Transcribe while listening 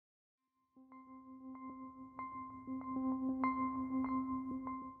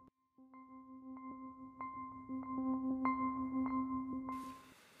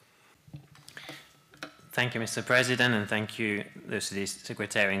Thank you, Mr. President, and thank you, the OECD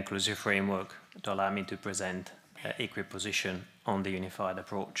Secretary Inclusive Framework, to allow me to present ICRICT position on the unified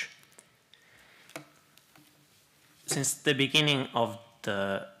approach. Since the beginning of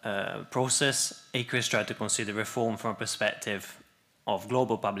the process, ICRICT tried to consider reform from a perspective of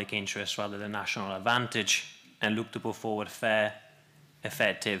global public interest rather than national advantage, and look to put forward fair,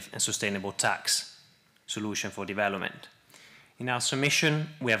 effective, and sustainable tax solution for development. In our submission,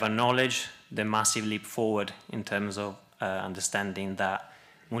 we have acknowledged the massive leap forward in terms of understanding that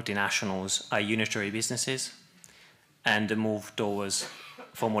multinationals are unitary businesses and the move towards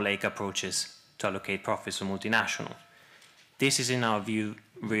formulaic approaches to allocate profits for multinational. This is, in our view,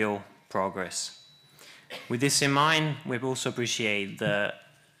 real progress. With this in mind, we also appreciate the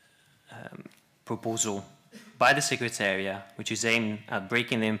proposal by the Secretariat, which is aimed at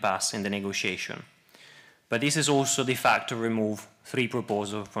breaking the impasse in the negotiation. But this is also de facto remove 3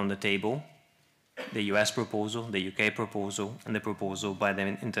 proposals from the table: the US proposal, the UK proposal, and the proposal by the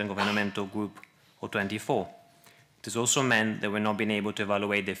Intergovernmental Group of 24. It has also meant that we've not been able to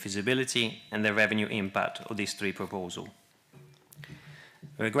evaluate the feasibility and the revenue impact of these 3 proposals.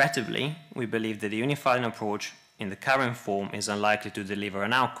 Regrettably, we believe that the unified approach in the current form is unlikely to deliver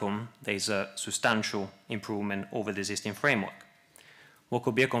an outcome that is a substantial improvement over the existing framework. What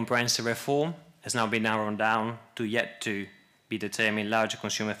could be a comprehensive reform has now been narrowed down to yet to be determined larger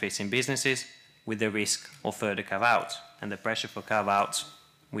consumer-facing businesses with the risk of further carve-outs, and the pressure for carve-outs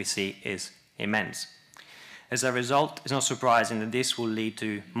we see is immense. As a result, it's not surprising that this will lead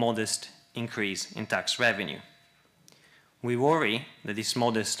to modest increase in tax revenue. We worry that this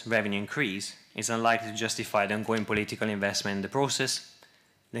modest revenue increase is unlikely to justify the ongoing political investment in the process,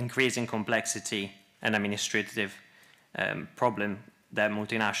 the increasing complexity and administrative problem that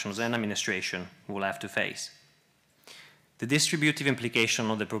multinationals and administration will have to face. The distributive implications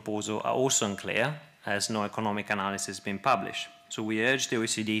of the proposal are also unclear, as no economic analysis has been published. So we urge the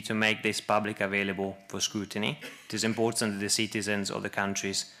OECD to make this public available for scrutiny. It is important that the citizens of the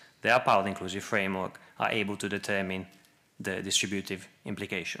countries that are part of the inclusive framework are able to determine the distributive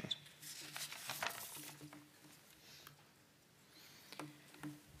implications.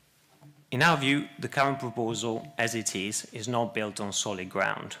 In our view, the current proposal, as it is not built on solid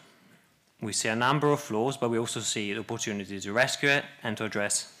ground. We see a number of flaws, but we also see the opportunity to rescue it and to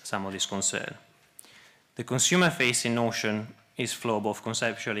address some of this concern. The consumer-facing notion is flawed both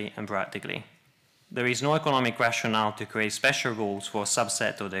conceptually and practically. There is no economic rationale to create special rules for a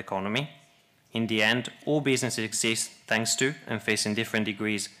subset of the economy. In the end, all businesses exist thanks to and face in different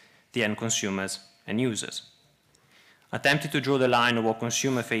degrees the end consumers and users. Attempting to draw the line of what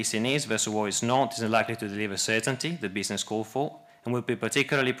consumer-facing is versus what is not is unlikely to deliver certainty the business call for, and will be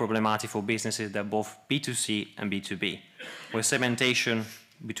particularly problematic for businesses that are both B2C and B2B, where segmentation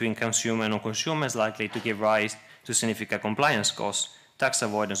between consumer and non-consumer is likely to give rise to significant compliance costs, tax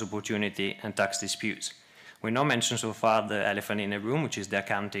avoidance opportunity, and tax disputes. We've not mentioned so far the elephant in the room, which is the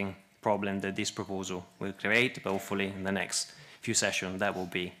accounting problem that this proposal will create, but hopefully in the next few sessions that will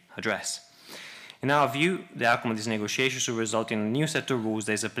be addressed. In our view, the outcome of these negotiations will result in a new set of rules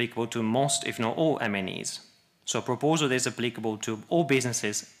that is applicable to most, if not all, MNEs. So a proposal that is applicable to all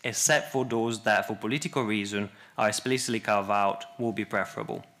businesses, except for those that, for political reason, are explicitly carved out, will be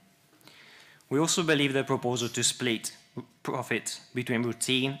preferable. We also believe the proposal to split profits between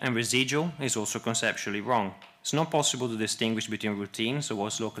routine and residual is also conceptually wrong. It's not possible to distinguish between routine, so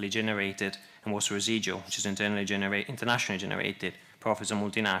what's locally generated, and what's residual, which is internationally generated profits are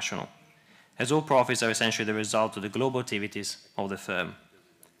multinational, as all profits are essentially the result of the global activities of the firm.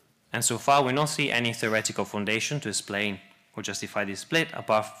 And so far, we don't see any theoretical foundation to explain or justify this split,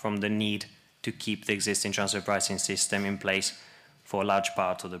 apart from the need to keep the existing transfer pricing system in place for a large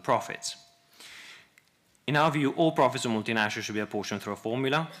part of the profits. In our view, all profits of multinationals should be apportioned through a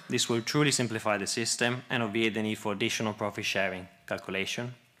formula. This will truly simplify the system and obviate the need for additional profit sharing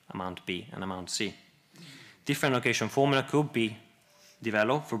calculation, amount B and amount C. Different allocation formula could be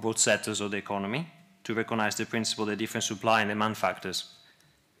developed for both sectors of the economy to recognize the principle that different supply and demand factors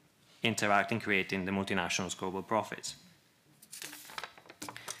interact in creating the multinationals' global profits.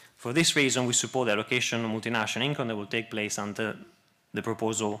 For this reason, we support the allocation of multinational income that will take place under the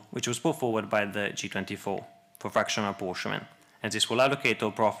proposal which was put forward by the G24 for fractional apportionment, and this will allocate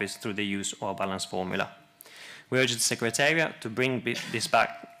all profits through the use of a balanced formula. We urge the Secretariat to bring this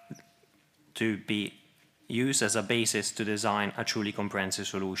back to be used as a basis to design a truly comprehensive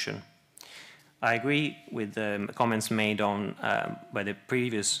solution. I agree with the comments made on by the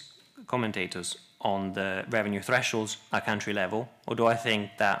previous commentators on the revenue thresholds at country level, although I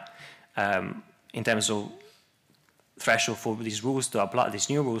think that in terms of threshold for these rules to apply, these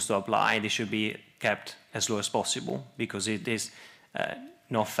new rules to apply, they should be kept as low as possible, because it is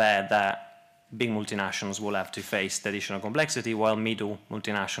not fair that big multinationals will have to face the additional complexity while middle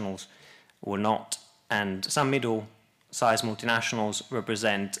multinationals will not. And some middle-sized multinationals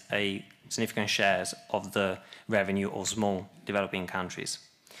represent a significant shares of the revenue of small developing countries.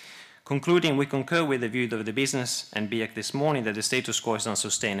 Concluding, we concur with the view of the business and BIAC this morning that the status quo is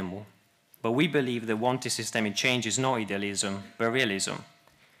unsustainable. But we believe that wanting systemic change is not idealism, but realism.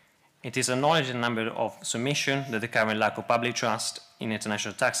 It is acknowledged in a number of submissions that the current lack of public trust in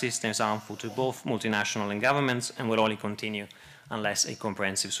international tax systems is harmful to both multinational and governments and will only continue unless a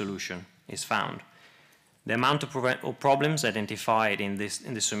comprehensive solution is found. The amount of problems identified in this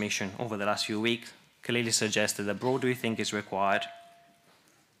submission over the last few weeks clearly suggests that a broad rethink is required.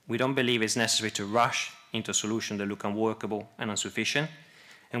 We don't believe it's necessary to rush into a solution that looks unworkable and insufficient,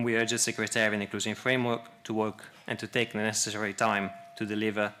 and we urge the Secretariat and the Inclusive Framework to work and to take the necessary time to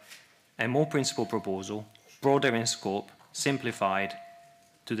deliver a more principled proposal, broader in scope, simplified,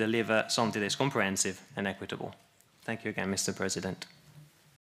 to deliver something that is comprehensive and equitable. Thank you again, Mr. President.